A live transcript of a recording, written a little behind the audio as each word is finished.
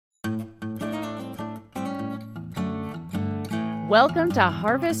Welcome to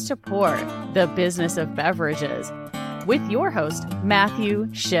Harvest to Pour, the business of beverages, with your host, Matthew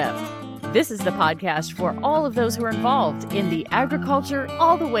Shipp. This is the podcast for all of those who are involved in the agriculture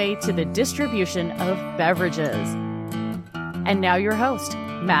all the way to the distribution of beverages. And now your host,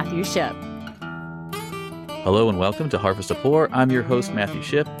 Matthew Shipp. Hello and welcome to Harvest to Pour. I'm your host, Matthew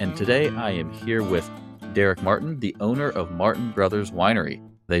Shipp, and today I am here with Derek Martin, the owner of Martin Brothers Winery.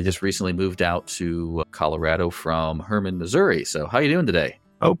 They just recently moved out to Colorado from Hermann, Missouri. So how are you doing today?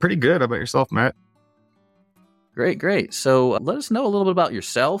 Oh, pretty good. How about yourself, Matt? Great. So let us know a little bit about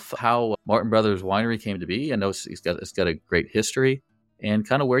yourself, how Martin Brothers Winery came to be. I know it's got a great history and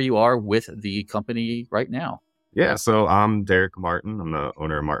kind of where you are with the company right now. Yeah, so I'm Derek Martin. I'm the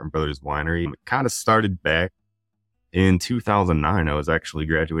owner of Martin Brothers Winery. It kind of started back in 2009. I was actually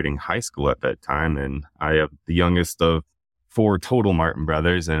graduating high school at that time, and I am the youngest of 4 total Martin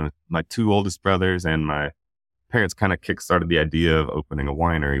brothers, and my 2 oldest brothers and my parents kind of kickstarted the idea of opening a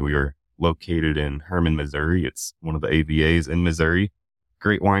winery. We were located in Hermann, Missouri. It's one of the AVAs in Missouri.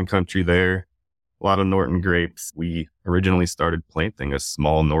 Great wine country there. A lot of Norton grapes. We originally started planting a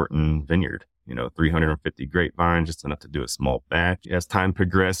small Norton vineyard, 350 grapevines, just enough to do a small batch. As time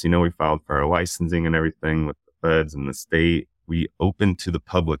progressed, we filed for our licensing and everything with the feds and the state. We opened to the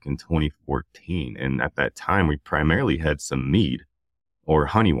public in 2014, and at that time, we primarily had some mead or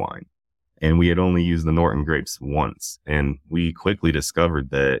honey wine, and we had only used the Norton grapes once. And we quickly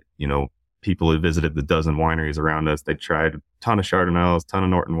discovered that, people had visited the dozen wineries around us. They tried a ton of Chardonnays, ton of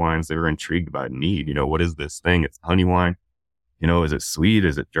Norton wines. They were intrigued by mead. What is this thing? It's honey wine. Is it sweet?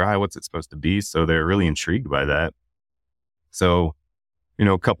 Is it dry? What's it supposed to be? So they're really intrigued by that. So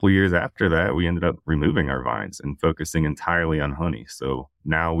a couple of years after that, we ended up removing our vines and focusing entirely on honey. So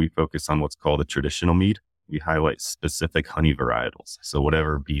now we focus on what's called a traditional mead. We highlight specific honey varietals. So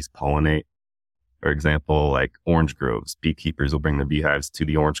whatever bees pollinate, for example, like orange groves, beekeepers will bring their beehives to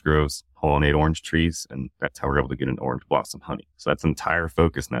the orange groves, pollinate orange trees, and that's how we're able to get an orange blossom honey. So that's entire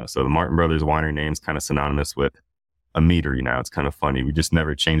focus now. So the Martin Brothers Winery name is kind of synonymous with a meadery now. It's kind of funny. We just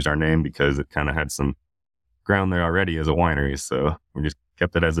never changed our name because it kind of had some ground there already as a winery. So we just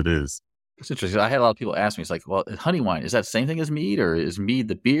kept it as it is. It's interesting. I had a lot of people ask me, it's like, well, honey wine, is that the same thing as mead, or is mead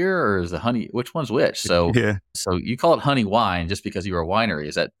the beer, or is the honey, which one's which? So yeah. So you call it honey wine just because you're a winery.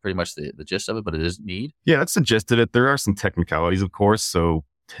 Is that pretty much the gist of it, but it is mead? Yeah, that's the gist of it. There are some technicalities, of course. So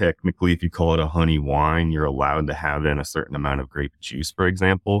technically, if you call it a honey wine, you're allowed to have in a certain amount of grape juice, for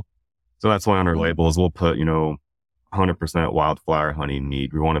example. So that's why on our labels, we'll put, 100% wildflower honey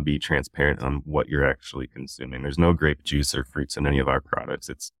mead. We want to be transparent on what you're actually consuming. There's no grape juice or fruits in any of our products.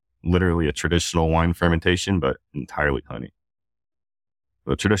 It's literally a traditional wine fermentation, but entirely honey.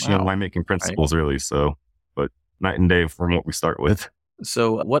 The traditional winemaking principles, really. So, but night and day from what we start with.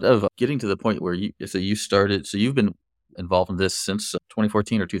 So what of getting to the point where you've been involved in this since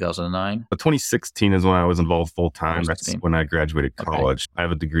 2014 or 2009? 2016 is when I was involved full time. That's when I graduated college. Okay. I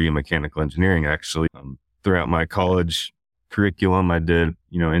have a degree in mechanical engineering, actually. Throughout my college curriculum, I did,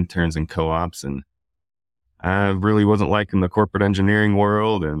 interns and co-ops, and I really wasn't liking the corporate engineering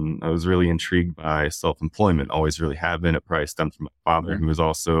world, and I was really intrigued by self-employment. Always really have been. It probably stemmed from my father, who was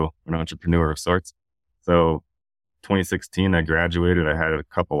also an entrepreneur of sorts. So 2016, I graduated. I had a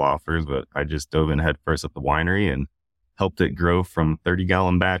couple offers, but I just dove in headfirst at the winery and helped it grow from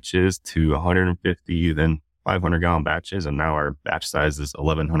 30-gallon batches to 150, then 500-gallon batches, and now our batch size is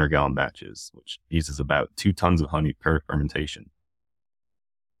 1,100-gallon batches, which uses about 2 tons of honey per fermentation.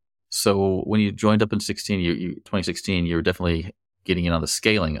 So when you joined up in 2016, you were definitely getting in on the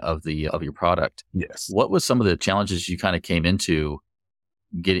scaling of your product. Yes. What was some of the challenges you kind of came into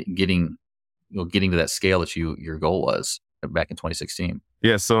getting to that scale that your goal was back in 2016?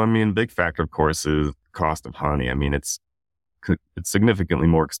 Yeah. So big factor, of course, is cost of honey. It's significantly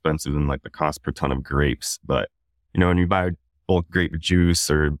more expensive than like the cost per ton of grapes. But, when you buy bulk grape juice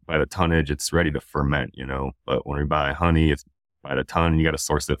or by the tonnage, it's ready to ferment, but when we buy honey, it's by the ton. You got to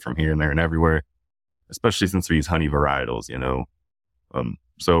source it from here and there and everywhere, especially since we use honey varietals,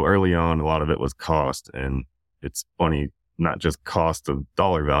 So early on, a lot of it was cost, and it's funny, not just cost of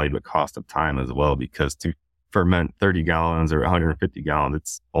dollar value, but cost of time as well, because to ferment 30 gallons or 150 gallons,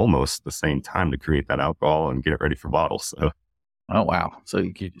 it's almost the same time to create that alcohol and get it ready for bottles. So. Oh, wow. So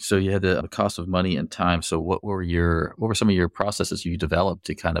you had the cost of money and time. So what were some of your processes you developed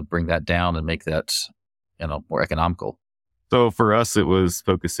to kind of bring that down and make that, more economical? So for us, it was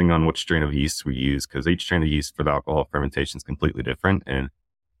focusing on which strain of yeast we use, because each strain of yeast for the alcohol fermentation is completely different. And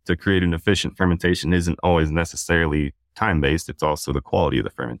to create an efficient fermentation isn't always necessarily time-based. It's also the quality of the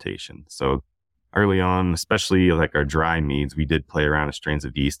fermentation. So early on, especially like our dry meads, we did play around with strains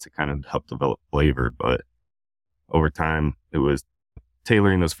of yeast to kind of help develop flavor. But over time, it was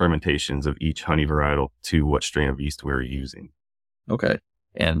tailoring those fermentations of each honey varietal to what strain of yeast we were using. Okay.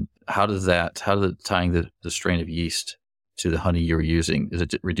 And how does tying the strain of yeast to the honey you're using, does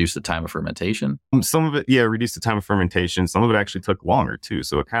it reduce the time of fermentation? Some of it, reduced the time of fermentation. Some of it actually took longer too.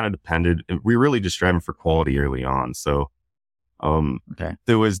 So it kind of depended. We were really just striving for quality early on. So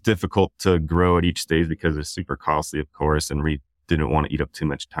it was difficult to grow at each stage because it's super costly, of course, and we didn't want to eat up too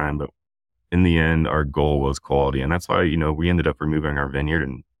much time. But in the end, our goal was quality. And that's why, we ended up removing our vineyard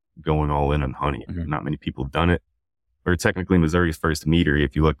and going all in on honey. Mm-hmm. Not many people have done it. We're technically Missouri's first meadery.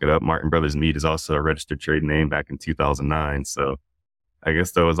 If you look it up, Martin Brothers Mead is also a registered trade name back in 2009. So I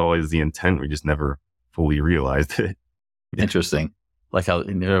guess that was always the intent. We just never fully realized it. Interesting. Like how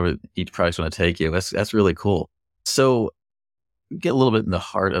each product's going to take you. That's really cool. So get a little bit in the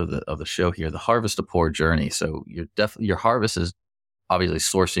heart of the show here, the harvest to pour journey. So your harvest is obviously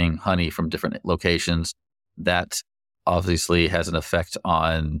sourcing honey from different locations. That obviously has an effect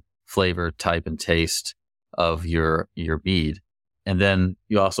on flavor, type, and taste of your mead. And then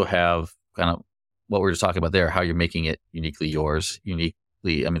you also have kind of what we were just talking about there, how you're making it uniquely yours,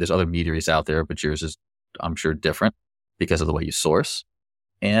 there's other meaderies out there, but yours is, I'm sure, different because of the way you source.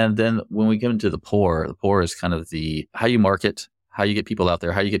 And then when we get into the pour is kind of how you market, how you get people out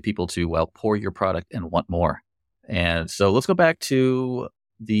there, how you get people to, pour your product and want more. And so let's go back to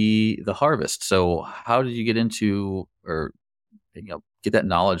the harvest. So how did you get into, or, get that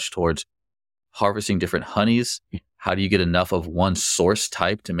knowledge towards harvesting different honeys? How do you get enough of one source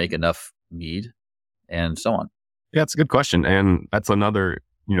type to make enough mead, and so on? Yeah, it's a good question. And that's another,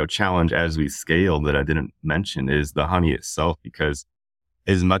 challenge as we scale that I didn't mention is the honey itself, because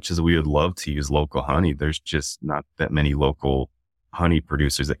as much as we would love to use local honey, there's just not that many local honey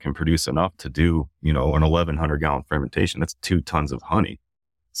producers that can produce enough to do, an 1,100 gallon fermentation. That's 2 tons of honey.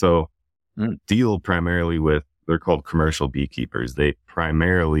 So deal primarily with, they're called commercial beekeepers. They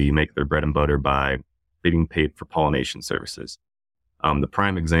primarily make their bread and butter by being paid for pollination services. The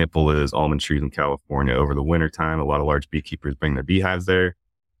prime example is almond trees in California. Over the wintertime, a lot of large beekeepers bring their beehives there.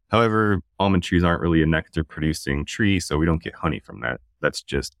 However, almond trees aren't really a nectar producing tree, so we don't get honey from that. That's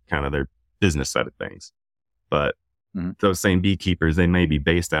just kind of their business side of things. But those same beekeepers, they may be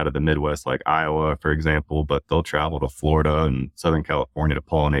based out of the Midwest, like Iowa, for example, but they'll travel to Florida and Southern California to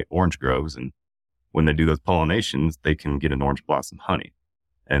pollinate orange groves. And when they do those pollinations, they can get an orange blossom honey,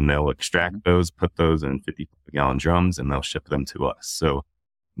 and they'll extract those, put those in 50-gallon drums, and they'll ship them to us. So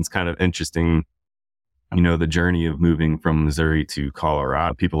it's kind of interesting, the journey of moving from Missouri to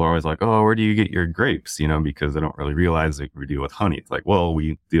Colorado. People are always like, oh, where do you get your grapes? Because they don't really realize that we deal with honey. It's like, well,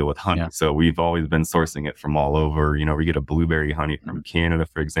 we deal with honey. Yeah. So we've always been sourcing it from all over. We get a blueberry honey from Canada,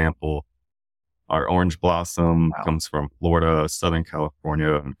 for example. Our orange blossom comes from Florida, Southern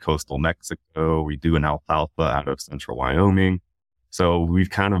California, and coastal Mexico. We do an alfalfa out of central Wyoming. So we've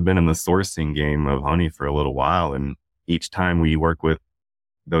kind of been in the sourcing game of honey for a little while. And each time we work with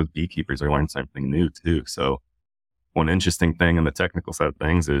those beekeepers, I learn something new too. So one interesting thing on the technical side of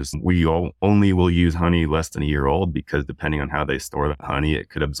things is we only will use honey less than a year old, because depending on how they store the honey, it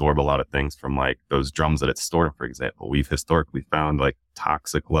could absorb a lot of things from like those drums that it's stored in, for example. We've historically found like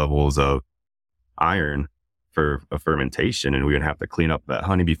toxic levels of iron for a fermentation, and we would have to clean up that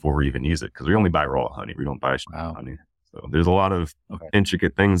honey before we even use it, because we only buy raw honey. We don't buy honey. So there's a lot of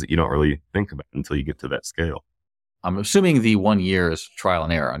intricate things that you don't really think about until you get to that scale. I'm assuming the 1 year is trial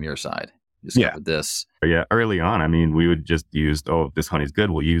and error on your side. This. Yeah. Early on, we would just use, if this honey's good,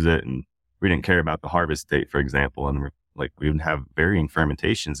 we'll use it. And we didn't care about the harvest date, for example. And we would have varying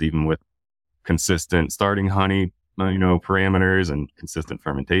fermentations, even with consistent starting honey, parameters and consistent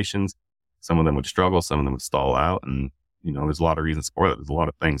fermentations. Some of them would struggle, some of them would stall out. And, there's a lot of reasons for that. There's a lot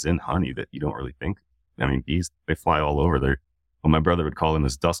of things in honey that you don't really think. Bees, they fly all over. My brother would call them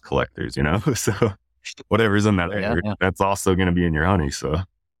as dust collectors, so whatever's in that air, that's also going to be in your honey. So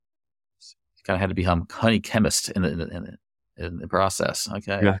you kind of had to become honey chemist in the process.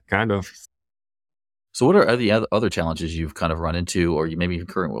 Okay. Yeah, kind of. So what are the other challenges you've kind of run into, or you maybe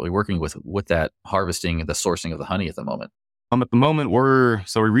currently working with that harvesting and the sourcing of the honey at the moment? At the moment, we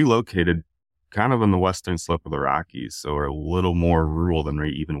relocated kind of on the western slope of the Rockies. So we're a little more rural than we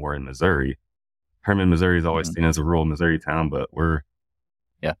even were in Missouri. Herman, Missouri is always seen as a rural Missouri town, but we're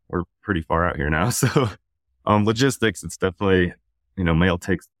pretty far out here now. So logistics, it's definitely, mail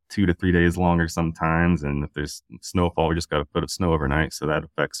takes 2 to 3 days longer sometimes. And if there's snowfall, we just got to put up snow overnight. So that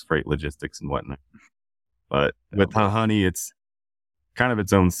affects freight logistics and whatnot. But with honey, it's kind of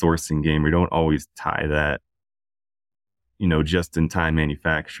its own sourcing game. We don't always tie that, just in time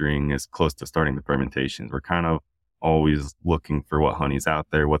manufacturing as close to starting the fermentations. We're kind of always looking for what honey's out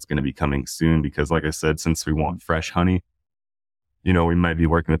there, what's going to be coming soon. Because like I said, since we want fresh honey, we might be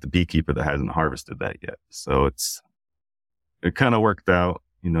working with the beekeeper that hasn't harvested that yet. So it kind of worked out,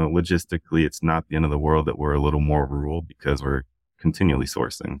 logistically, it's not the end of the world that we're a little more rural because we're continually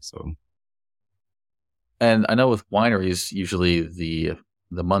sourcing. So. And I know with wineries, usually the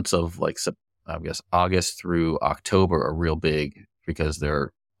months of I guess August through October are real big because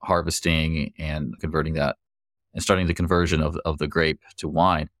they're harvesting and converting that and starting the conversion of the grape to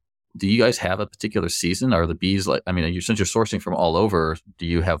wine. Do you guys have a particular season? Are the bees since you're sourcing from all over, do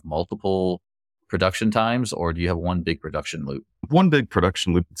you have multiple production times or do you have one big production loop? One big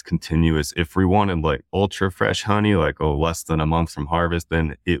production loop that's continuous. If we wanted ultra fresh honey, less than a month from harvest,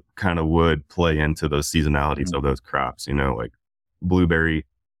 then it kind of would play into those seasonalities of those crops, like blueberry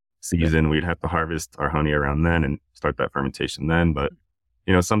season, we'd have to harvest our honey around then and start that fermentation then. But,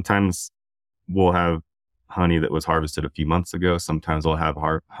 sometimes we'll have honey that was harvested a few months ago. Sometimes we'll have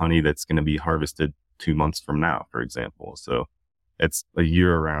honey that's going to be harvested 2 months from now, for example. So it's a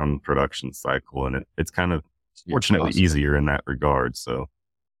year-round production cycle, and it's kind of fortunately easier in that regard. So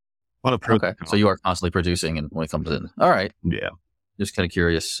a lot of okay. So you are constantly producing, and when it comes in, all right. Yeah. Just kind of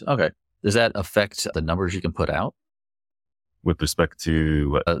curious. Okay. Does that affect the numbers you can put out? With respect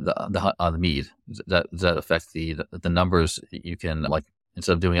to what? The mead, does that affect the numbers that you can,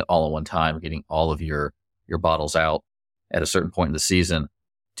 instead of doing it all at one time, getting all of your bottles out at a certain point in the season?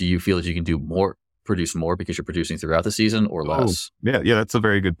 Do you feel that you can produce more because you're producing throughout the season or less? Yeah, that's a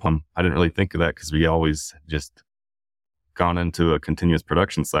very good point. I didn't really think of that because we always just gone into a continuous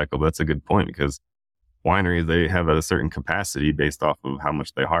production cycle. But that's a good point because wineries, they have a certain capacity based off of how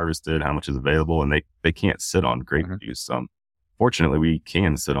much they harvested, how much is available, and they can't sit on grape juice. Fortunately, we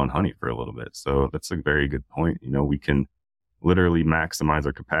can sit on honey for a little bit. So that's a very good point. We can literally maximize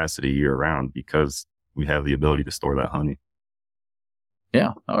our capacity year round because we have the ability to store that honey.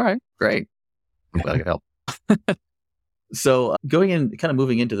 Yeah. All right. Great. I'm glad I could help. So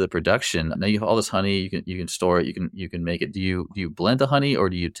moving into the production, now you have all this honey, you can store it, you can make it. Do you blend the honey or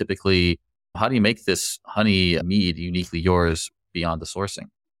do you typically, how do you make this honey mead uniquely yours beyond the sourcing?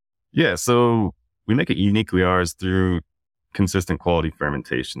 Yeah. So we make it uniquely ours through consistent quality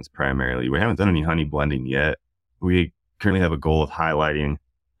fermentations primarily. We haven't done any honey blending yet. We currently have a goal of highlighting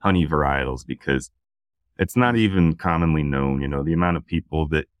honey varietals because it's not even commonly known, the amount of people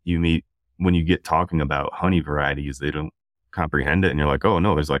that you meet when you get talking about honey varieties, they don't comprehend it. And you're like, oh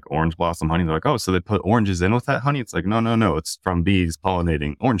no, there's orange blossom honey. They're like, oh, so they put oranges in with that honey? It's like, no, it's from bees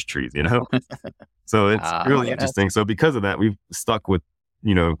pollinating orange trees, So it's really interesting. So because of that, we've stuck with,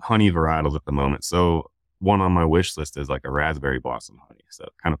 honey varietals at the moment. So one on my wish list is a raspberry blossom honey. So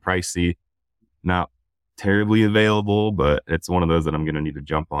kind of pricey, not terribly available, but it's one of those that I'm going to need to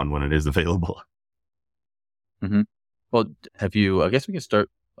jump on when it is available. Mm-hmm. Well, I guess we can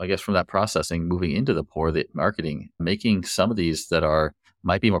start, from that processing, moving into the marketing, making some of these that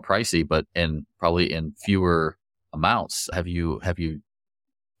might be more pricey, but probably in fewer amounts. Have you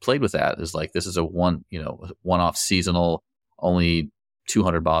played with that? Is this is a one-off seasonal, only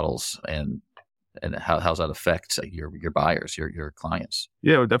 200 bottles and how's that affect your buyers, your clients?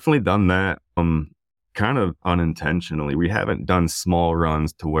 Yeah, we've definitely done that. Kind of unintentionally. We haven't done small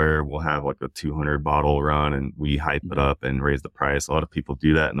runs to where we'll have a 200 bottle run and we hype it up and raise the price. A lot of people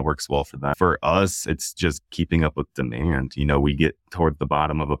do that and it works well for them. For us, it's just keeping up with demand. We get toward the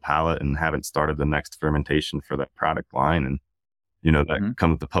bottom of a pallet and haven't started the next fermentation for that product line. And, that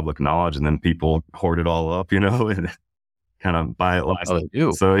comes to public knowledge and then people hoard it all up, and kind of buy it last. Oh, they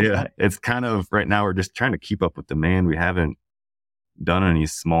do. So yeah, it's kind of right now we're just trying to keep up with demand. We haven't done any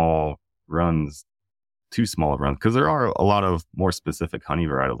small runs, too small runs, because there are a lot of more specific honey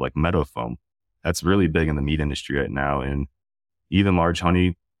varietals like meadow foam. That's really big in the meat industry right now. And even large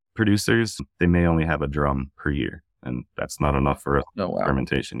honey producers, they may only have a drum per year. And that's not enough for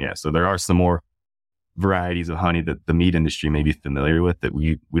fermentation. Yeah. So there are some more varieties of honey that the meat industry may be familiar with that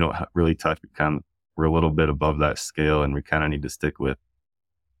we don't really touch. We're a little bit above that scale and we kind of need to stick with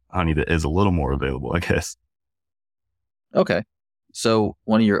honey that is a little more available, I guess. Okay. So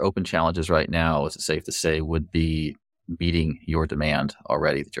one of your open challenges right now, is it safe to say, would be meeting your demand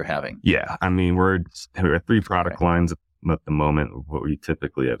already that you're having? Yeah. we're at 3 product lines at the moment. What we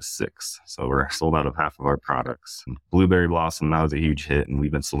typically have 6. So we're sold out of half of our products. Blueberry blossom, that was a huge hit. And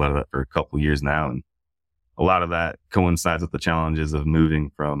we've been sold out of that for a couple of years now. And a lot of that coincides with the challenges of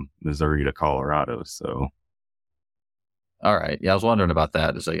moving from Missouri to Colorado. So. All right. Yeah. I was wondering about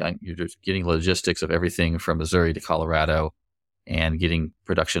that. It's you're just getting logistics of everything from Missouri to Colorado and getting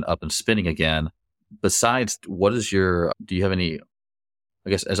production up and spinning again. Besides, do you have any I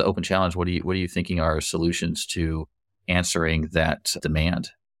guess as an open challenge, what are you thinking are solutions to answering that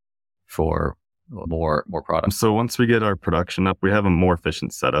demand for more products? So once we get our production up, we have a more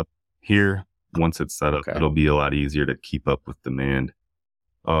efficient setup here. Once it's set up, it'll be a lot easier to keep up with demand.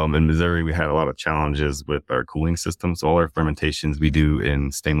 In Missouri, we had a lot of challenges with our cooling system. So all our fermentations we do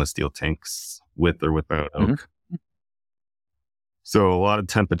in stainless steel tanks with or without oak. So a lot of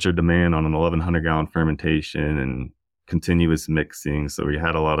temperature demand on an 1,100 gallon fermentation and continuous mixing. So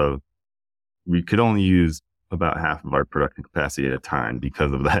we could only use about half of our production capacity at a time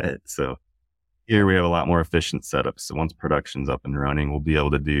because of that. So here we have a lot more efficient setups. So once production's up and running, we'll be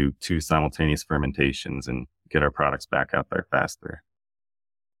able to do 2 simultaneous fermentations and get our products back out there faster.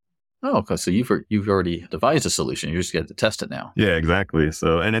 Oh, okay. So you've already devised a solution. You just get to test it now. Yeah, exactly.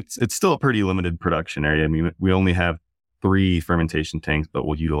 So, and it's still a pretty limited production area. I mean, we only have 3 fermentation tanks, but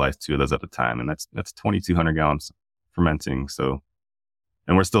we'll utilize 2 of those at a time. And that's 2,200 gallons fermenting. So,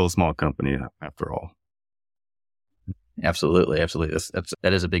 and we're still a small company after all. Absolutely.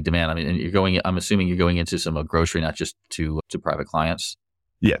 That is a big demand. I mean, and I'm assuming you're going into some grocery, not just to private clients.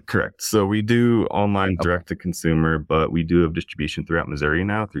 Yeah, correct. So we do online direct to consumer, but we do have distribution throughout Missouri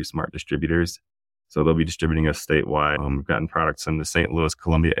now through smart distributors. So they'll be distributing us statewide. We've gotten products in the St. Louis,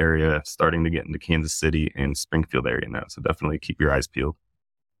 Columbia area, starting to get into Kansas City and Springfield area now. So definitely keep your eyes peeled.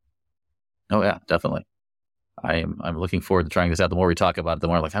 Oh yeah, definitely. I'm looking forward to trying this out. The more we talk about it, the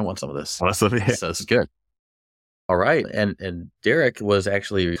more I want some of this. Awesome. Yeah. So this is good. All right. And Derek was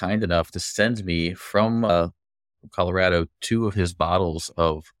actually kind enough to send me from Colorado 2 of his bottles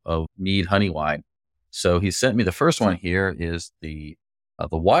of mead honey wine. So he sent me the first one here is the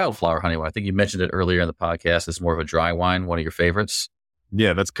wildflower honey wine. I think you mentioned it earlier in the podcast. It's more of a dry wine, one of your favorites.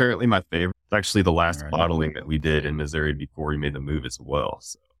 Yeah, that's currently my favorite. It's actually the last bottling that we did in Missouri before we made the move as well.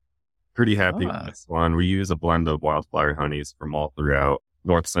 So pretty happy with this one. We use a blend of wildflower honeys from all throughout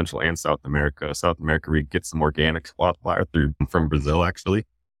North, Central, and South America. South America, we get some organic wildflower from Brazil, actually.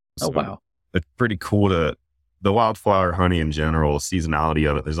 So wow. It's pretty cool the wildflower honey in general, seasonality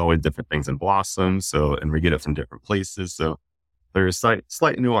of it. There's always different things in blossom. So, and we get it from different places. So there's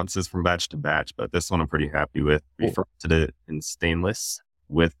slight nuances from batch to batch, but this one I'm pretty happy with. We fermented it in stainless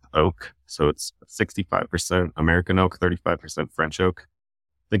with oak. So it's 65% American oak, 35% French oak.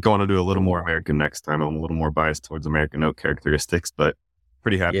 I think I want to do a little more American next time. I'm a little more biased towards American oak characteristics, but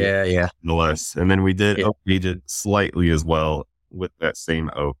pretty happy. Yeah. Nonetheless. And then we did oak aged slightly as well with that same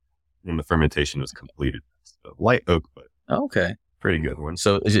oak when the fermentation was completed. So light oak, but pretty good one.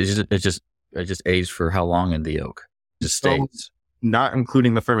 So it just aged for how long in the oak? Just stays? Not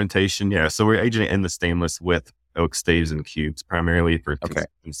including the fermentation. Yeah. So we're aging it in the stainless with oak staves and cubes, primarily for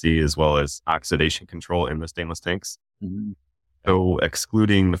consistency as well as oxidation control in the stainless tanks. Mm-hmm. So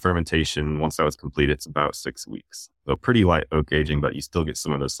excluding the fermentation, once that was completed, it's about 6 weeks. So pretty light oak aging, but you still get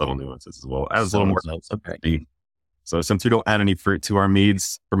some of those subtle nuances as well. Adds a little more notes. So since we don't add any fruit to our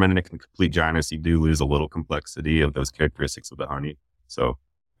meads, fermenting it in complete dryness, you do lose a little complexity of those characteristics of the honey. So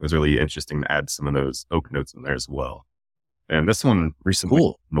it was really interesting to add some of those oak notes in there as well. And this one recently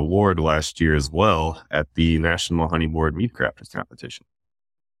won an award last year as well at the National Honey Board Mead Crafters Competition.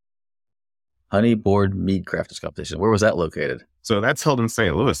 Honey Board Mead Crafters Competition. Where was that located? So that's held in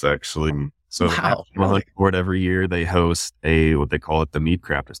St. Louis, actually. So the National Honey Board every year, they host what they call it, the Mead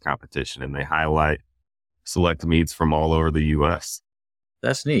Crafters Competition, and they highlight select meads from all over the U.S.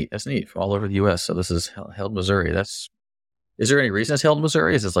 That's neat. From all over the U.S. So this is held in Missouri. Is there any reason it's held in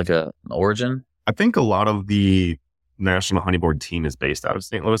Missouri? Is this like an origin? I think a lot of the National Honey Board team is based out of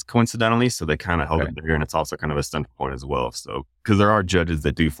St. Louis, coincidentally. So they kind of held it there, and it's also kind of a center point as well. So, because there are judges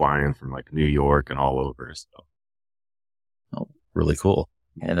that do fly in from like New York and all over. So. Oh, really cool.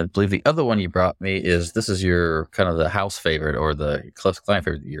 And I believe the other one you brought me this is your kind of the house favorite or the client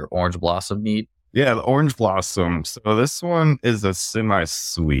favorite, your orange blossom mead. Yeah, the orange blossom. So this one is a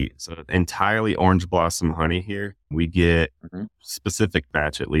semi-sweet. So entirely orange blossom honey here. We get specific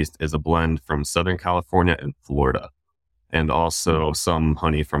batch, at least, is a blend from Southern California and Florida, and also some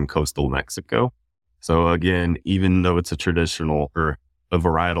honey from coastal Mexico. So again, even though it's a traditional or a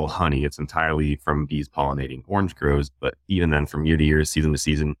varietal honey, it's entirely from bees pollinating orange groves. But even then, from year to year, season to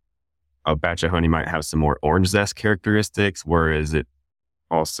season, a batch of honey might have some more orange zest characteristics, whereas it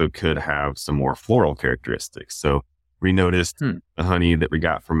also could have some more floral characteristics. So we noticed the honey that we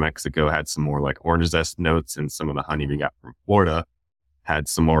got from Mexico had some more like orange zest notes, and some of the honey we got from Florida had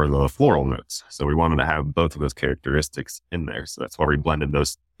some more of the floral notes. So we wanted to have both of those characteristics in there. So that's why we blended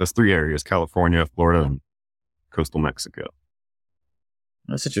those 3 areas, California, Florida, and coastal Mexico.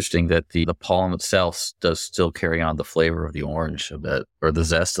 That's interesting that the pollen itself does still carry on the flavor of the orange a bit, or the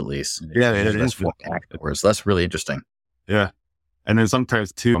zest at least. Yeah, it is. Afterwards. That's really interesting. Yeah. And then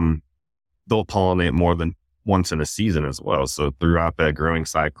sometimes too, they'll pollinate more than once in a season as well. So throughout that growing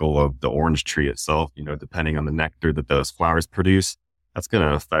cycle of the orange tree itself, depending on the nectar that those flowers produce, that's going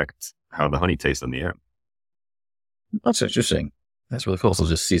to affect how the honey tastes in the end. That's interesting. That's really cool. So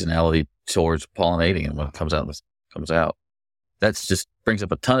just seasonality towards pollinating and what comes out. That's just brings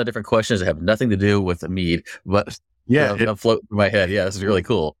up a ton of different questions that have nothing to do with the mead, but it'll float through my head. Yeah, this is really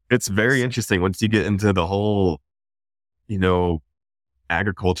cool. It's very interesting once you get into the whole,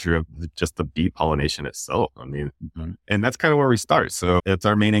 agriculture of just the bee pollination itself. I mean, and that's kind of where we start. So it's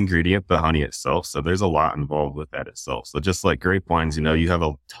our main ingredient, the honey itself. So there's a lot involved with that itself. So just like grape wines, you have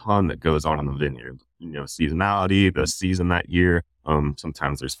a ton that goes on in the vineyard, seasonality, the season that year.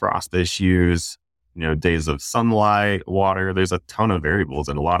 Sometimes there's frost issues, days of sunlight, water. There's a ton of variables.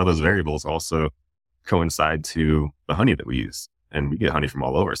 And a lot of those variables also coincide to the honey that we use. And we get honey from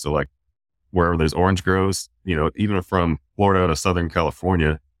all over. So like wherever there's orange groves, even from Florida to Southern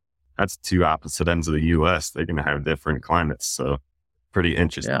California, that's two opposite ends of the U.S. They're going to have different climates. So pretty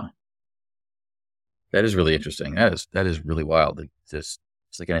interesting. Yeah. That is really interesting. That is really wild. Just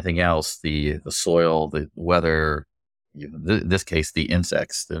like anything else, the soil, the weather, in this case, the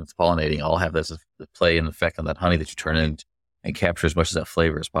insects that's pollinating all have this play and effect on that honey that you turn in and capture as much of that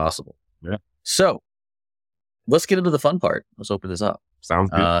flavor as possible. Yeah. So let's get into the fun part. Let's open this up.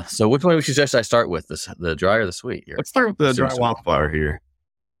 Sounds good. So which one would you suggest I start with? The dry or the sweet here? Let's start with the dry wildflower here.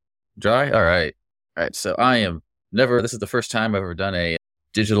 Dry? All right. So this is the first time I've ever done a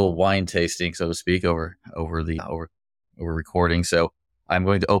digital wine tasting, so to speak, over recording. So I'm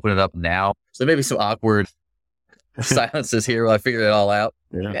going to open it up now. So maybe some awkward silences here while I figure it all out.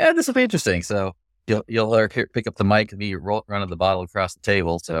 Yeah, this will be interesting. So you'll pick up the mic and me running the bottle across the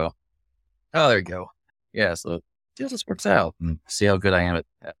table. So, there you go. Yeah, so this works out. And see how good I am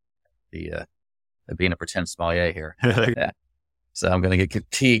at being a pretend sommelier here. Yeah. So I'm going to get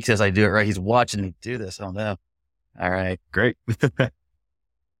critiqued as I do it right. He's watching me do this. Oh, no. All right. Great. All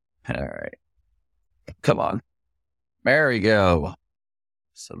right. Come on. There we go.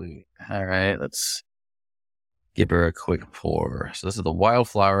 Salute. All right. Let's give her a quick pour. So this is the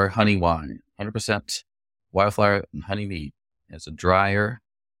Wildflower Honey Wine. 100% wildflower and honey mead. It's a drier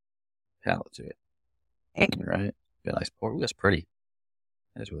palate to it. All right. Got a nice pour. Ooh, that's pretty.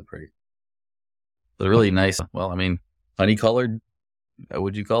 That's really pretty. But really nice. Well, I mean, honey colored.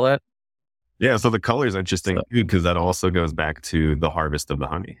 Would you call that? Yeah. So the color is interesting because that also goes back to the harvest of the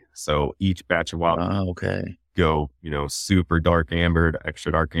honey. So each batch of go, super dark amber to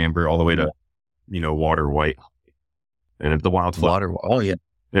extra dark amber, all the way to, water white. And it's the wildflower. Oh yeah.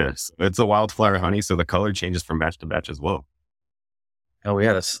 Yes. It's a wildflower honey. So the color changes from batch to batch as well. Oh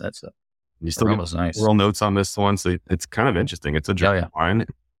yeah. That's you still get nice. Floral notes on this one. So it's kind of interesting. It's a dry wine.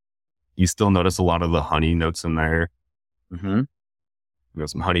 You still notice a lot of the honey notes in there. Mm-hmm. We got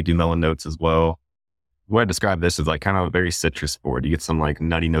some honeydew melon notes as well. The way I describe this is like kind of a very citrus forward. You get some like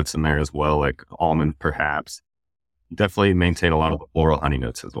nutty notes in there as well, like almond perhaps. You definitely maintain a lot of the floral honey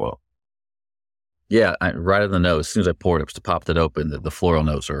notes as well. Yeah, right on the nose. As soon as I poured it, just popped it open, the floral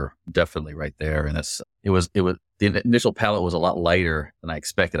notes are definitely right there. And it was the initial palate was a lot lighter than I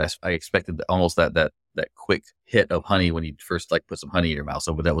expected. I expected almost that quick hit of honey when you first like put some honey in your mouth.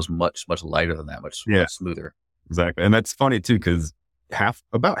 So, but that was much lighter than that, much smoother. Exactly, and that's funny too because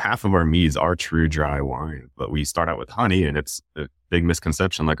about half of our meads are true dry wine, but we start out with honey, and it's a big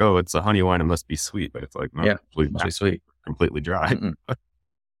misconception like, oh, it's a honey wine, it must be sweet, but it's like, no, it must be sweet, completely dry.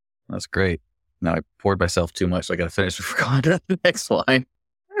 That's great. Now I poured myself too much, so I got to finish before going to the next wine.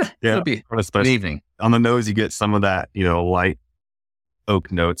 Yeah, it'll be an evening. On the nose, you get some of that, light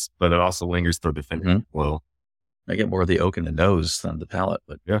oak notes, but it also lingers through the finish. Mm-hmm. Well, I get more of the oak in the nose than the palate,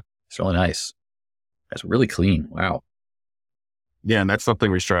 but it's really nice. That's really clean. Wow. Yeah, and that's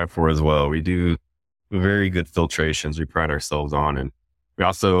something we strive for as well. We do very good filtrations we pride ourselves on. And we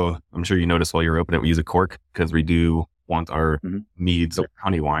also, I'm sure you noticed while you're opening it, we use a cork because we do want our meads or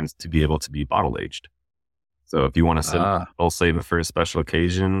honey wines to be able to be bottle aged. So if you want to save it for a special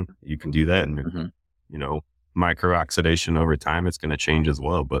occasion, you can do that. And, micro oxidation over time, it's going to change as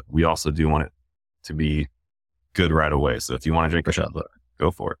well. But we also do want it to be good right away. So if you want to drink it, go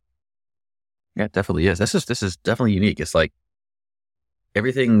for it. Yeah, it definitely is. This is definitely unique. It's like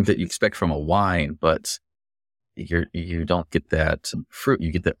everything that you expect from a wine, but you don't get that fruit.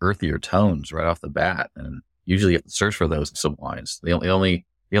 You get the earthier tones right off the bat. And usually you have to search for those in some wines. The only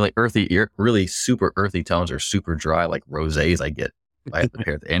earthy, really super earthy tones are super dry, like rosés I get if I have to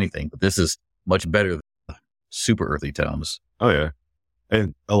compare it to anything. But this is much better than super earthy tones. Oh, yeah.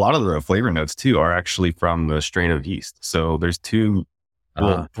 And a lot of the flavor notes, too, are actually from the strain of yeast. So there's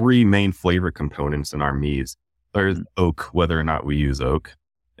three main flavor components in our meads. There's oak, whether or not we use oak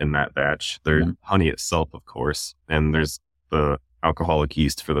in that batch. There's honey itself, of course, and there's the alcoholic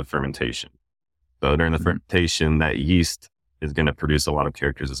yeast for the fermentation. So during the fermentation, that yeast is going to produce a lot of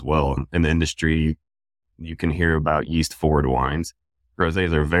characters as well. In the industry, you can hear about yeast-forward wines.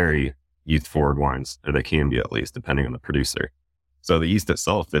 Rosés are very yeast-forward wines, or they can be at least, depending on the producer. So the yeast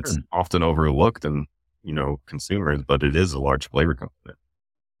itself, it's often overlooked in, consumers, but it is a large flavor component.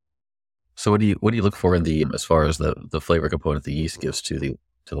 So what do you look for in the as far as the flavor component the yeast gives to the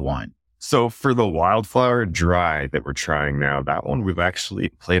wine? So for the Wildflower Dry that we're trying now, that one we've actually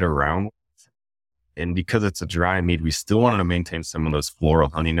played around with. And because it's a dry mead, we still wanted to maintain some of those floral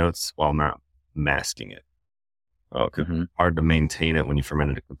honey notes while not masking it. Well, it's hard to maintain it when you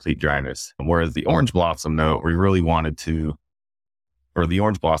ferment it to complete dryness. Whereas the Orange Blossom note, the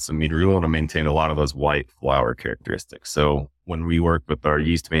Orange Blossom mead, we really want to maintain a lot of those white flower characteristics. So when we work with our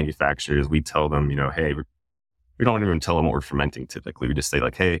yeast manufacturers, we tell them, hey, we don't even tell them what we're fermenting typically. We just say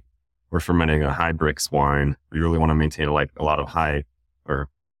like, hey, we're fermenting a high brix wine. We really want to maintain a lot of high or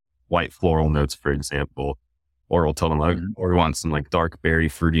white floral notes, for example. Or we'll tell them or we want some like dark berry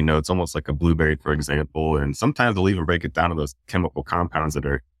fruity notes, almost like a blueberry, for example. And sometimes they'll even break it down to those chemical compounds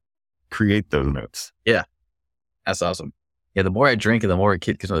that create those notes. Yeah. That's awesome. Yeah. The more I drink and the more it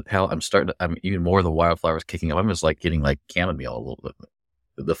gets on the palate, I'm even more the wildflowers kicking up. I'm just like getting like chamomile a little bit.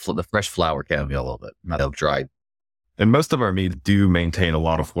 The fresh flower chamomile a little bit, not dried. And most of our meads do maintain a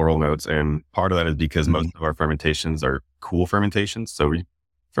lot of floral notes. And part of that is because most of our fermentations are cool fermentations. So we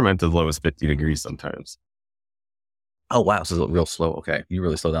ferment as low as 50 degrees sometimes. Oh, wow. So it's real slow. Okay. You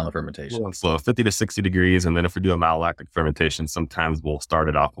really slow down the fermentation. Real slow, 50 to 60 degrees. And then if we do a malolactic fermentation, sometimes we'll start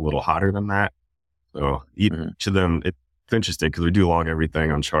it off a little hotter than that. So each of them, it's interesting because we do log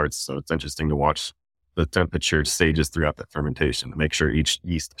everything on charts. So it's interesting to watch the temperature stages throughout that fermentation to make sure each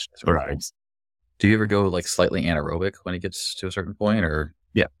yeast arrives. Do you ever go like slightly anaerobic when it gets to a certain point, or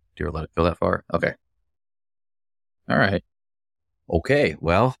do you ever let it go that far? Okay. All right. Okay.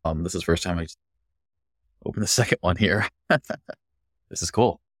 Well, this is the first time I open the second one here. This is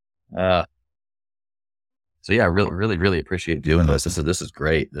cool. So yeah, I really appreciate doing this. This is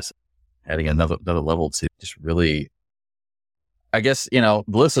great. This adding another level to just really, I guess, the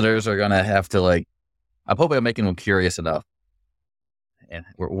listeners are going to have to I'm hoping I'm making them curious enough, and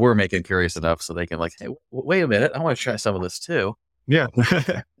we're making curious enough so they can hey, wait a minute. I want to try some of this too. Yeah.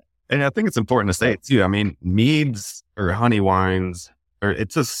 And I think it's important to say too, meads or honey wines,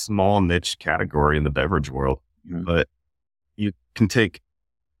 it's a small niche category in the beverage world, but you can take,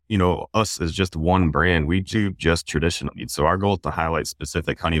 us as just one brand. We do just traditional mead. So our goal is to highlight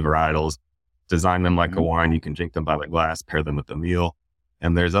specific honey varietals, design them like a wine. You can drink them by the glass, pair them with a meal.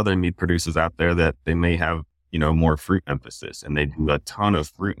 And there's other mead producers out there that they may have, more fruit emphasis, and they do a ton of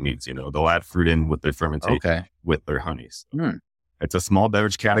fruit meads. They'll add fruit in with their fermentation with their honeys. So it's a small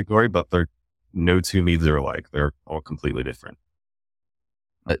beverage category, but no two meads are alike. They're all completely different.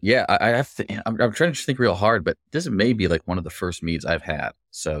 Yeah, I'm trying to think real hard, but this may be one of the first meads I've had.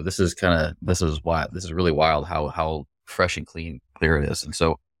 So this is wild. This is really wild how fresh and clear it is. And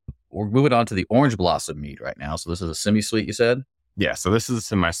so we're moving on to the Orange Blossom mead right now. So this is a semi-sweet, you said? Yeah, so this is a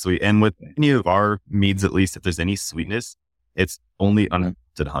semi-sweet. And with any of our meads, at least if there's any sweetness, it's only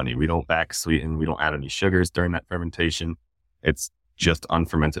unfermented honey. We don't back sweeten. We don't add any sugars during that fermentation. It's just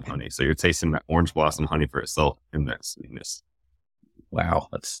unfermented honey. So you're tasting that Orange Blossom honey for itself in that sweetness. Wow.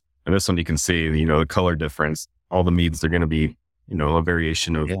 And this one you can see, the color difference. All the meads, they're going to be, a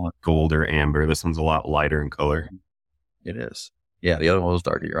variation of gold or amber. This one's a lot lighter in color. It is. Yeah, the other one was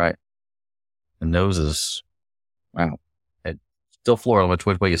darker. You're right. The nose is, wow. It's still floral, which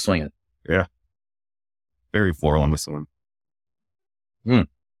way you swing it. Yeah. Very floral on this one.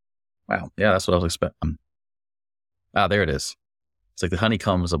 Wow. Yeah, that's what I was expecting. There it is. It's like the honey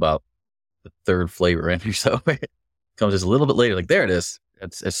comes about the third flavor in or so. It comes just a little bit later. There it is.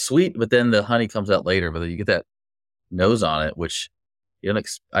 It's sweet, but then the honey comes out later. But then you get that nose on it, which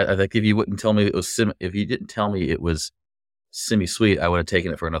I think if you wouldn't tell me it was if you didn't tell me it was semi-sweet, I would have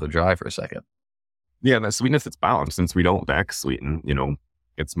taken it for another dry for a second. Yeah, that sweetness, it's balanced since we don't back sweeten.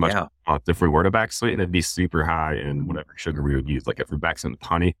 It's much. If we were to back sweeten, it'd be super high in whatever sugar we would use. Like if we back sweeten with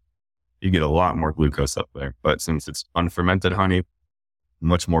honey, you get a lot more glucose up there. But since it's unfermented honey,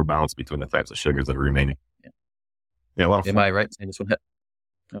 much more balance between the types of sugars that are remaining. Yeah, a lot of fun. Am I right in saying this one?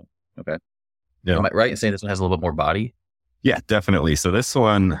 Okay. Yeah. Am I right in saying this one has a little bit more body? Yeah, definitely. So this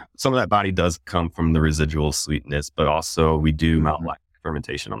one, some of that body does come from the residual sweetness, but also we do malolactic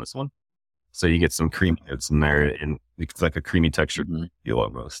fermentation on this one. So you get some creamy notes in there, and it's like a creamy texture feel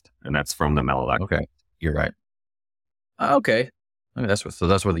almost, and that's from the malolactic. Okay, you're right. Okay, Okay,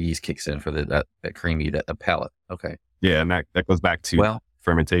 that's where the yeast kicks in for that creamy, that palate. Okay. Yeah, and that goes back to Well,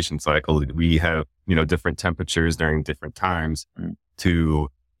 fermentation cycle. We have, different temperatures during different times mm, to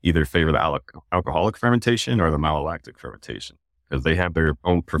either favor the alcoholic fermentation or the malolactic fermentation because they have their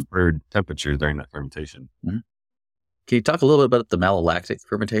own preferred temperatures during that fermentation. mhm. Can you talk a little bit about the malolactic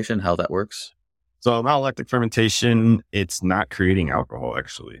fermentation, how that works? So malolactic fermentation, it's not creating alcohol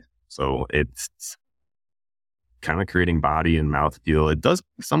actually. So it's kind of creating body and mouthfeel. It does,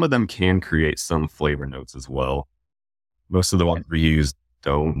 some of them can create some flavor notes as well. Most of the ones we use,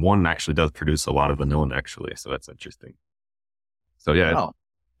 though, one actually does produce a lot of vanilla actually. So that's interesting. So yeah, Oh,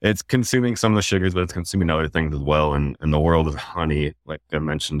 it's consuming some of the sugars, but it's consuming other things as well. And in the world of honey, like I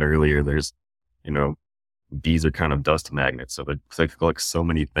mentioned earlier, there's, bees are kind of dust magnets. So they collect so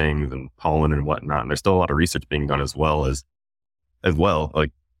many things and pollen and whatnot. And there's still a lot of research being done as well,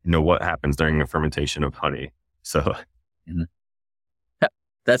 like, what happens during the fermentation of honey. So mhm.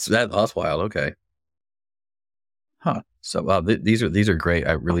 That's wild. Okay. Huh. So these are great.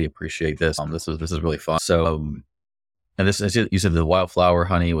 I really appreciate this. This is really fun. So, and this is, you said the wildflower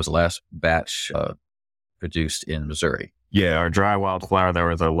honey was the last batch produced in Missouri. yeah, our dry wildflower, that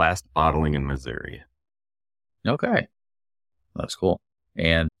was our last bottling in Missouri. Okay. That's cool.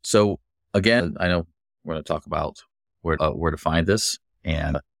 And so again, I know we're going to talk about where to find this,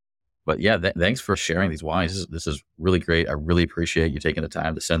 but yeah, thanks for sharing these wines. This is really great. I really appreciate you taking the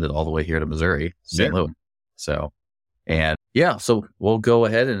time to send it all the way here to Missouri, St. Louis. So, and yeah, so we'll go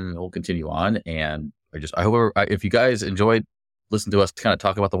ahead and we'll continue on. And I hope if you guys enjoyed listening to us kind of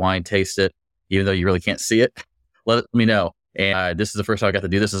talk about the wine, taste it, even though you really can't see it, let me know. And this is the first time I got to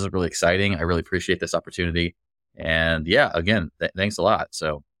do this. This is really exciting. I really appreciate this opportunity. And yeah, again, thanks a lot.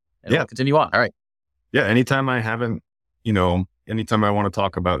 So, and we'll continue on. All right. Yeah. Anytime I want to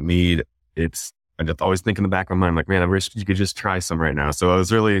talk about mead, I just always think in the back of my mind, like, man, I wish you could just try some right now. So I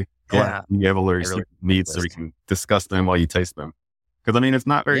was really glad you have a little meads so we can discuss them while you taste them. Because I mean, it's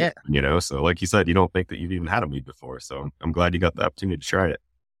not very, so like you said, you don't think that you've even had a mead before. So I'm glad you got the opportunity to try it.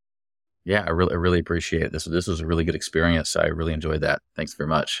 Yeah, I really appreciate it. This was a really good experience. I really enjoyed that. Thanks very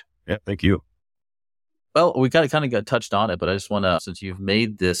much. Yeah, thank you. Well, we kind of got touched on it, but I just want to, since you've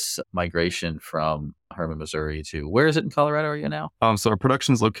made this migration from Herman, Missouri to, where is it in Colorado are you now? So our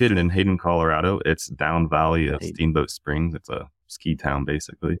production is located in Hayden, Colorado. It's down valley of Steamboat Springs. It's a ski town,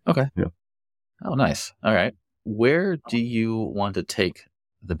 basically. Okay. Yeah. Oh, nice. All right. Where do you want to take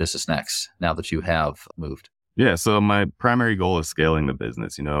the business next now that you have moved? Yeah. So my primary goal is scaling the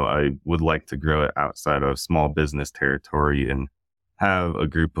business. I would like to grow it outside of small business territory and have a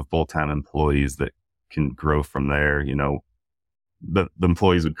group of full-time employees that can grow from there. The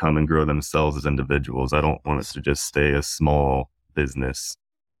employees would come and grow themselves as individuals. I don't want us to just stay a small business.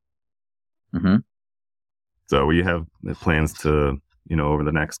 Mm-hmm. So we have plans to, over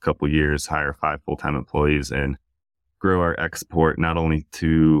the next couple of years, hire 5 full-time employees and grow our export not only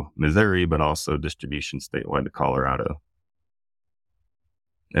to Missouri, but also distribution statewide to Colorado.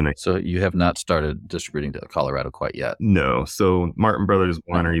 So you have not started distributing to Colorado quite yet? No. So Martin Brothers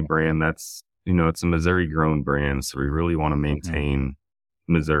Winery brand, that's, it's a Missouri grown brand. So we really want to maintain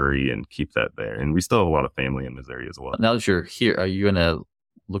Missouri and keep that there. And we still have a lot of family in Missouri as well. Now that you're here, are you going to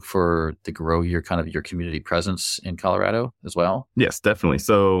look to grow your community presence in Colorado as well? Yes, definitely.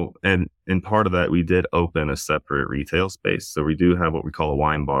 So, and part of that, we did open a separate retail space. So we do have what we call a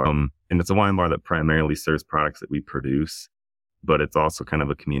wine bar. And it's a wine bar that primarily serves products that we produce, but it's also kind of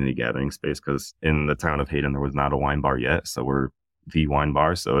a community gathering space because in the town of Hayden, there was not a wine bar yet. So we're the wine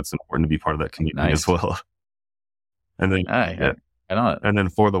bar. So it's important to be part of that community as well. And then, and then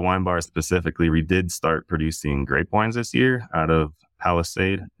for the wine bar specifically, we did start producing grape wines this year out of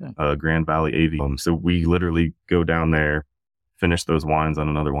Palisade, Grand Valley AV. So we literally go down there, finish those wines on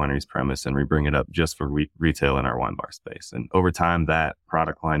another winery's premise, and we bring it up just for retail in our wine bar space. And over time, that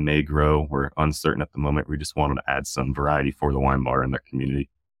product line may grow. We're uncertain at the moment. We just wanted to add some variety for the wine bar in their community.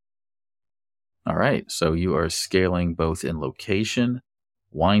 All right. So you are scaling both in location,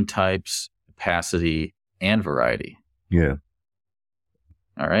 wine types, capacity, and variety. Yeah.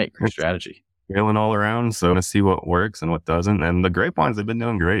 All right. Great strategy. Scaling all around. So to see what works and what doesn't. And the grape wines have been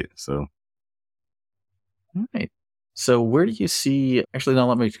doing great. So. All right. So where do you see, actually, no,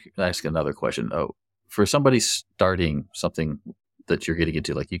 let me ask another question. Oh, for somebody starting something that you're getting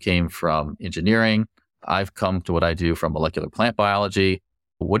into, like you came from engineering, I've come to what I do from molecular plant biology.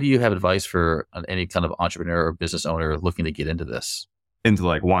 What do you have advice for any kind of entrepreneur or business owner looking to get into this? Into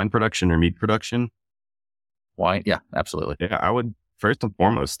like wine production or meat production? Wine? Yeah, absolutely. Yeah, I would first and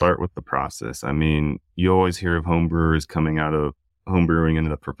foremost start with the process. I mean, you always hear of home brewers coming out of home brewing into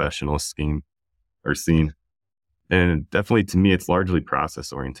the professional scene. And definitely to me, it's largely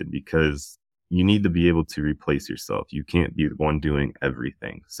process oriented because you need to be able to replace yourself. You can't be the one doing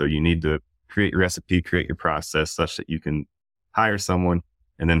everything. So you need to create your recipe, create your process such that you can hire someone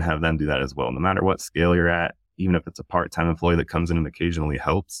and then have them do that as well. No matter what scale you're at, even if it's a part-time employee that comes in and occasionally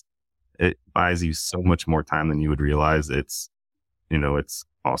helps, it buys you so much more time than you would realize. It's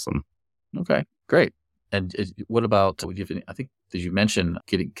awesome. Okay, great. And what about, I think, did you mention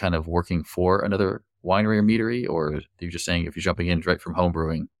getting kind of working for another winery or meadery, or you're just saying if you're jumping in right from home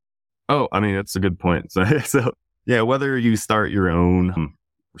brewing? Oh, I mean, that's a good point. So yeah, whether you start your own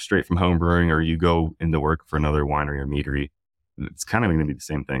straight from home brewing or you go into work for another winery or meadery, it's kind of going to be the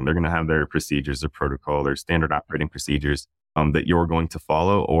same thing. They're going to have their procedures, their protocol, their standard operating procedures that you're going to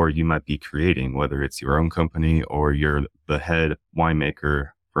follow, or you might be creating, whether it's your own company or you're the head winemaker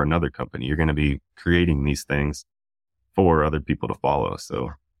for another company. You're going to be creating these things for other people to follow.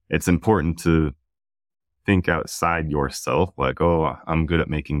 So it's important to think outside yourself, like, oh, I'm good at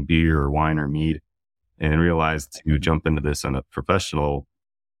making beer or wine or mead, and realize to jump into this on a professional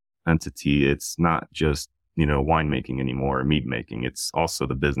entity. It's not just, winemaking anymore or mead making. It's also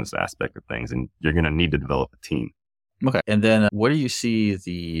the business aspect of things, and you're going to need to develop a team. Okay. And then what do you see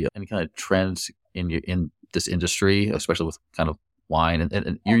any kind of trends in this industry, especially with kind of wine,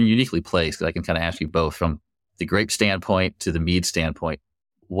 and you're uniquely placed because I can kind of ask you both from the grape standpoint to the mead standpoint.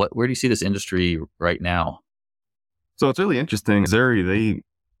 Where do you see this industry right now? So it's really interesting. Missouri, they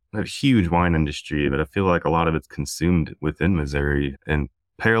have a huge wine industry, but I feel like a lot of it's consumed within Missouri. And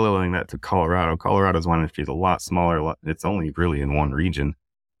paralleling that to Colorado's wine industry is a lot smaller. It's only really in one region,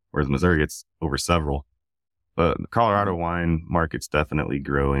 whereas Missouri, it's over several. But the Colorado wine market's definitely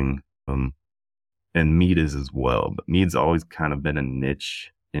growing, and mead is as well. But mead's always kind of been a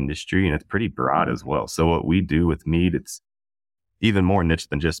niche industry, and it's pretty broad as well. So what we do with mead, it's even more niche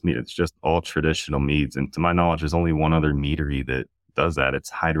than just mead. It's just all traditional meads. And to my knowledge, there's only one other meadery that does that. It's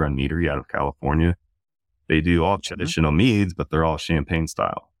Hide Run Meadery out of California. They do all traditional meads, but they're all champagne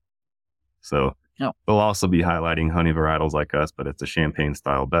style. So they'll also be highlighting honey varietals like us, but it's a champagne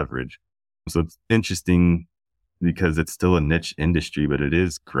style beverage. So it's interesting because it's still a niche industry, but it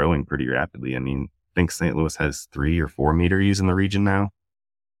is growing pretty rapidly. I mean, I think St. Louis has 3 or 4 meaderies in the region now.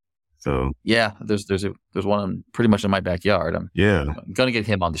 So yeah, there's one pretty much in my backyard. I'm going to get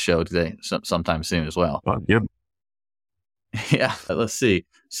him on the show today, sometime soon as well. Yep. Yeah. Let's see.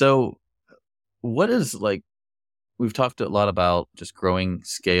 So what is we've talked a lot about just growing,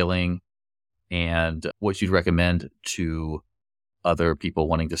 scaling, and what you'd recommend to other people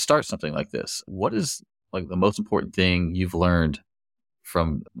wanting to start something like this. What is the most important thing you've learned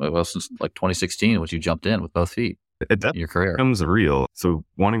from, since 2016, which you jumped in with both feet? In your career becomes real. So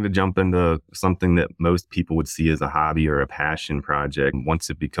wanting to jump into something that most people would see as a hobby or a passion project, once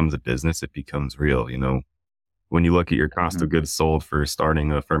it becomes a business, it becomes real. When you look at your cost of goods sold for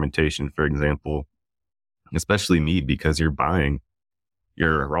starting a fermentation, for example, especially mead, because you're buying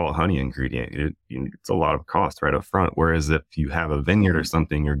your raw honey ingredient, it's a lot of cost right up front. Whereas if you have a vineyard or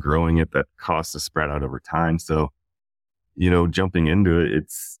something, you're growing it, that cost is spread out over time. So, jumping into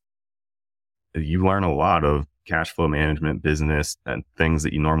it, you learn a lot of cash flow management, business, and things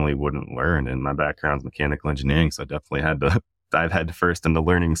that you normally wouldn't learn. And my background's mechanical engineering, so I definitely had to dive head first into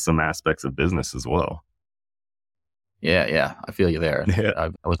learning some aspects of business as well. Yeah, I feel you there. Yeah.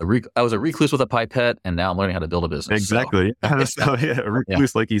 I was a recluse with a pipette, and now I'm learning how to build a business. Exactly. So a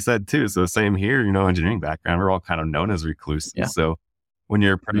recluse, like you said too. So same here. Engineering background, we're all kind of known as recluses. Yeah. So when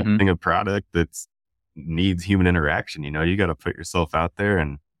you're producing a product that needs human interaction, you got to put yourself out there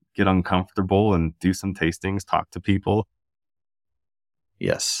and get uncomfortable and do some tastings, talk to people.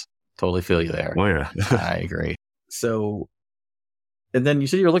 Yes, totally feel you there. Oh, yeah. I agree. So, and then you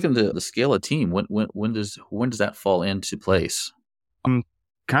said you were looking to scale a team. When does that fall into place?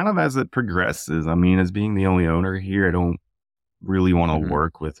 Kind of as it progresses. I mean, as being the only owner here, I don't really want to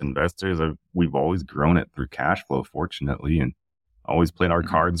work with investors. We've always grown it through cash flow, fortunately, and always played our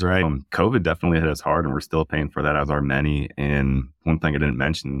cards right. COVID definitely hit us hard, and we're still paying for that, as are many. And one thing I didn't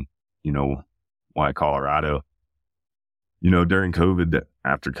mention, why Colorado? During COVID,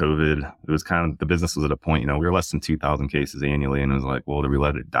 after COVID, it was kind of, the business was at a point, we were less than 2,000 cases annually. And it was like, well, do we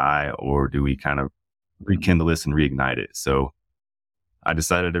let it die, or do we kind of rekindle this and reignite it? So I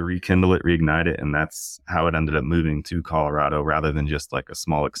decided to rekindle it, reignite it. And that's how it ended up moving to Colorado rather than just like a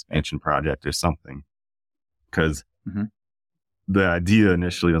small expansion project or something. Because the idea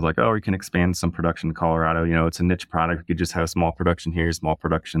initially was like, oh, we can expand some production in Colorado. It's a niche product. We could just have small production here, small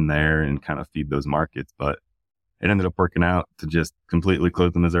production there, and kind of feed those markets. But it ended up working out to just completely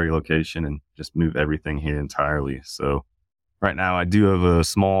close the Missouri location and just move everything here entirely. So Right now, I do have a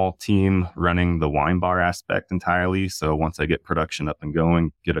small team running the wine bar aspect entirely. So once I get production up and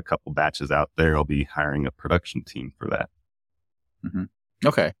going, get a couple batches out there, I'll be hiring a production team for that. Mm-hmm.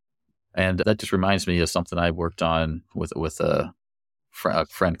 Okay. And that just reminds me of something I worked on with a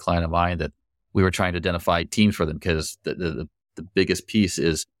friend client of mine, that we were trying to identify teams for them, because the biggest piece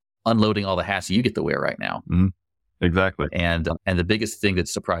is unloading all the hats you get to wear right now. Mm-hmm. Exactly. And the biggest thing that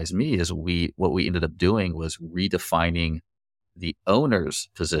surprised me is what we ended up doing was redefining the owner's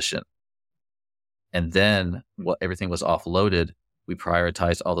position. And then everything was offloaded. We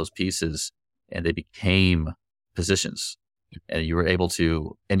prioritized all those pieces and they became positions. And you were able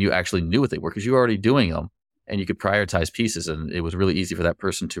to, and you actually knew what they were because you were already doing them, and you could prioritize pieces. And it was really easy for that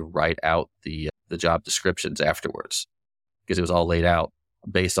person to write out the job descriptions afterwards, because it was all laid out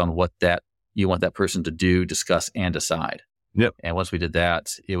based on what you want that person to do, discuss, and decide. Yep. And once we did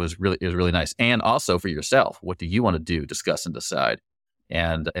that, it was really nice. And also for yourself, what do you want to do, discuss, and decide,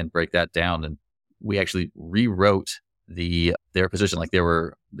 and break that down. And we actually rewrote their position, like they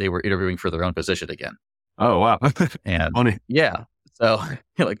were interviewing for their own position again. Oh, wow. And funny. Yeah. So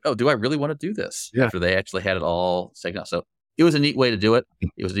you're like, oh, do I really want to do this? Yeah. After they actually had it all taken out. So it was a neat way to do it.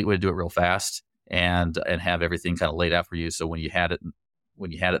 It was a neat way to do it real fast and have everything kind of laid out for you. So when you had it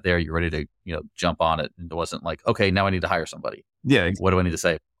there, you're ready to, jump on it. And it wasn't like, okay, now I need to hire somebody. Yeah. What do I need to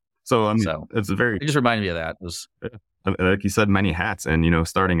say? So, it just reminded me of that. It was, like you said, many hats. And,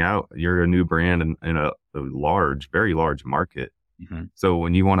 starting out, you're a new brand in a very large market. mm-hmm. So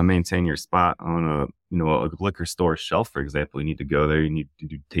when you want to maintain your spot on a liquor store shelf, for example, you need to go there, you need to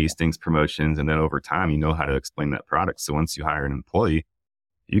do tastings, promotions, and then over time, you know how to explain that product. So once you hire an employee,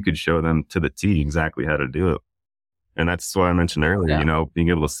 you could show them to the T exactly how to do it. And that's why I mentioned earlier, being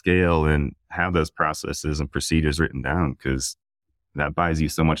able to scale and have those processes and procedures written down, because that buys you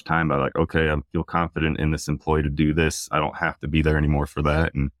so much time by like, okay, I feel confident in this employee to do this. I don't have to be there anymore for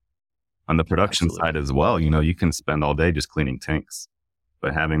that. And on the production side as well, you can spend all day just cleaning tanks,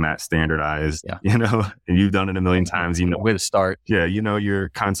 but having that standardized, and you've done it a million times, way to start. Yeah. Your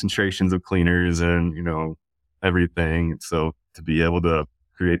concentrations of cleaners and, everything. So to be able to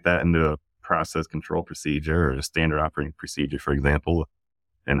create that into a process control procedure or a standard operating procedure, for example,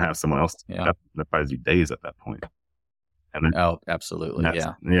 and have someone else, that buys you days at that point. And then, absolutely.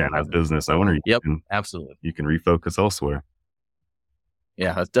 Yeah. And as a business owner, absolutely. You can refocus elsewhere.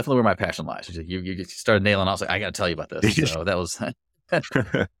 Yeah, that's definitely where my passion lies. You started nailing. I was like, I got to tell you about this. So that was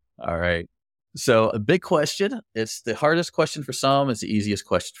all right. So a big question. It's the hardest question for some. It's the easiest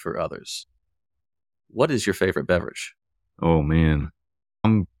question for others. What is your favorite beverage? Oh man.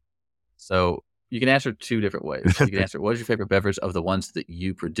 So you can answer two different ways. You can answer, what is your favorite beverage of the ones that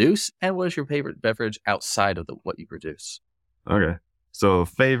you produce? And what is your favorite beverage outside of what you produce? Okay. So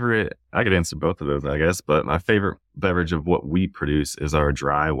favorite, I could answer both of those, I guess, but my favorite beverage of what we produce is our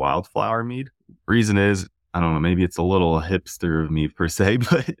dry wildflower mead. Reason is, I don't know, maybe it's a little hipster of me per se,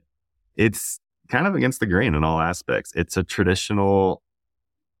 but it's kind of against the grain in all aspects. It's a traditional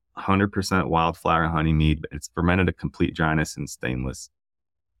 100% wildflower honey mead, but it's fermented to complete dryness and stainless.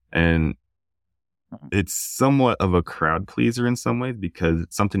 And it's somewhat of a crowd pleaser in some ways, because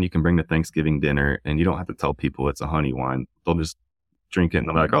it's something you can bring to Thanksgiving dinner and you don't have to tell people it's a honey wine. They'll just drink it and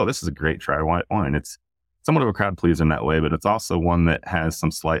they're like, oh, this is a great dry white wine. It's somewhat of a crowd pleaser in that way, but it's also one that has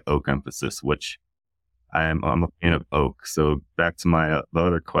some slight oak emphasis, which I'm a fan of oak. So back to my the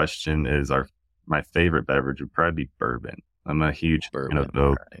other question is my favorite beverage would probably be bourbon. I'm a huge fan of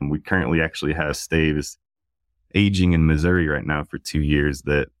oak. Right. And we currently actually have staves aging in Missouri right now for 2 years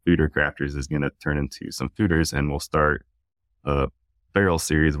that Foeder Crafters is going to turn into some foeders, and we'll start a barrel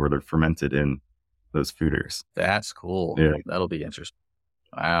series where they're fermented in those foeders. That's cool. Yeah. That'll be interesting.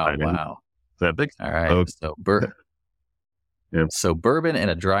 Wow. That big. All right. So bourbon and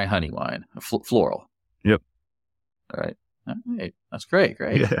a dry honey wine, floral. Yep. All right. That's great.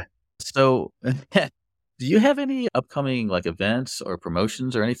 Yeah. So do you have any upcoming events or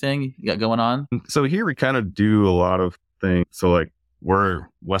promotions or anything you got going on? So here we kind of do a lot of things. So we're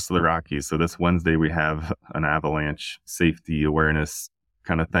west of the Rockies. So this Wednesday we have an avalanche safety awareness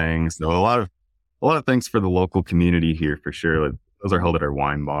kind of thing. So a lot of things for the local community here for sure. Those are held at our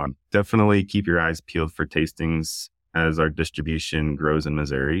wine bar. Definitely keep your eyes peeled for tastings as our distribution grows in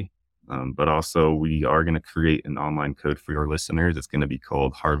Missouri. But also we are going to create an online code for your listeners. It's going to be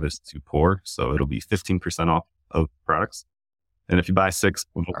called Harvest to Pour. So it'll be 15% off of products. And if you buy 6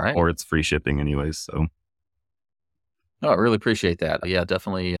 or it's free shipping anyways. So. Oh, I really appreciate that. Yeah,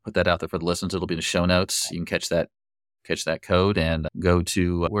 definitely put that out there for the listeners. It'll be in the show notes. You can catch that code and go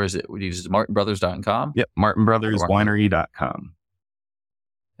to, where is it? We use martinbrothers.com. Yep. martinbrotherswinery.com.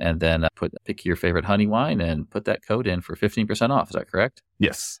 and then pick your favorite honey wine and put that code in for 15% off. Is that correct?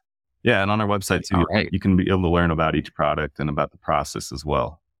 Yes. Yeah. And on our website too, you can be able to learn about each product and about the process as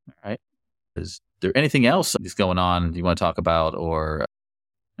well. All right. Is there anything else that's going on you want to talk about or?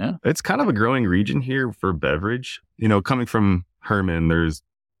 Yeah. It's kind of a growing region here for beverage. Coming from Herman, there's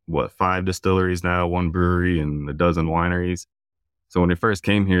 5 distilleries now, 1 brewery and a dozen wineries. So when we first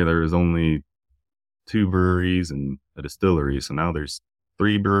came here, there was only 2 breweries and a distillery. So now there's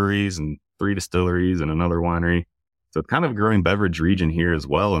 3 breweries and 3 distilleries and another winery. So it's kind of a growing beverage region here as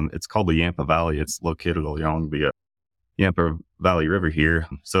well. And it's called the Yampa Valley. It's located along the Yampa Valley River here.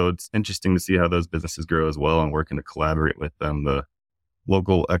 So it's interesting to see how those businesses grow as well and working to collaborate with them. The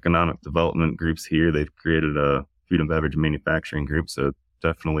local economic development groups here, they've created a food and beverage manufacturing group. So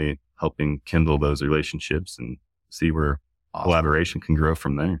definitely helping kindle those relationships and see where collaboration can grow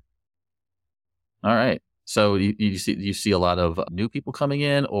from there. All right. So you see a lot of new people coming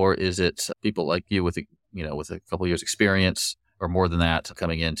in, or is it people like you with a couple of years experience or more than that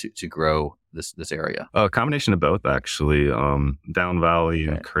coming in to grow this area? A combination of both, actually. Down Valley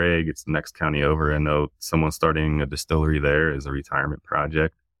and Craig, it's the next county over. I know someone's starting a distillery there as a retirement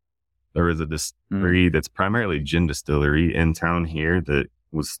project. There is a distillery that's primarily gin distillery in town here that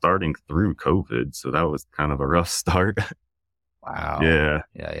was starting through COVID. So that was kind of a rough start. Wow. Yeah.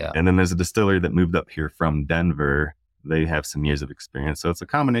 Yeah. And then there's a distillery that moved up here from Denver. They have some years of experience. So it's a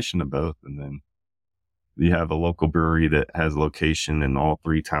combination of both. And then you have a local brewery that has location in all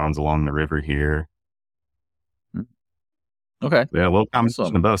 3 towns along the river here. Okay. Yeah, a little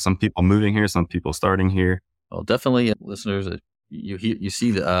combination of both. Some people moving here, some people starting here. Well, definitely, listeners, you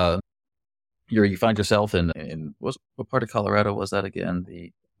see you find yourself in what part of Colorado was that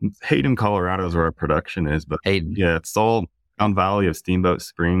again? Hayden, Colorado is where our production is, but Hayden. Yeah, it's all down valley of Steamboat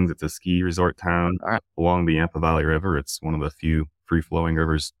Springs. It's a ski resort town along the Yampa Valley River. It's one of the few free-flowing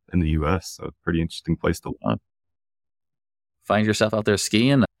rivers in the U.S., so it's a pretty interesting place to live. Find yourself out there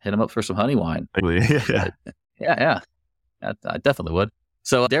skiing, hit them up for some honey wine. Yeah. I definitely would.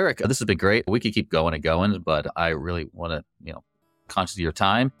 So, Derek, this has been great. We could keep going and going, but I really want to, conscious of your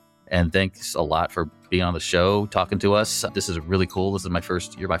time. And thanks a lot for being on the show, talking to us. This is really cool. You're my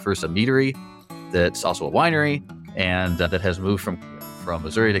first meadery that's also a winery, and that has moved from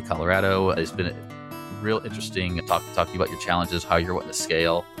Missouri to Colorado. It's been real interesting to talk to you about your challenges, how you're wanting to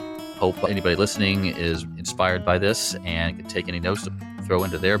scale. Hope anybody listening is inspired by this and can take any notes to throw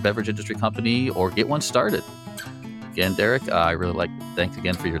into their beverage industry company or get one started. Again, Derek, I really like to thank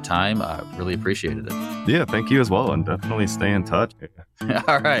again for your time. I really appreciated it. Yeah, thank you as well, and definitely stay in touch.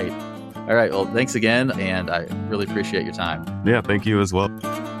 All right. Well, thanks again, and I really appreciate your time. Yeah, thank you as well.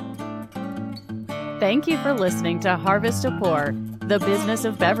 Thank you for listening to Harvest to Pour, the business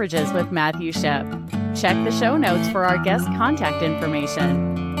of beverages with Matthew Shipp. Check the show notes for our guest contact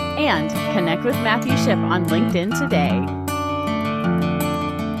information. And connect with Matthew Shipp on LinkedIn today.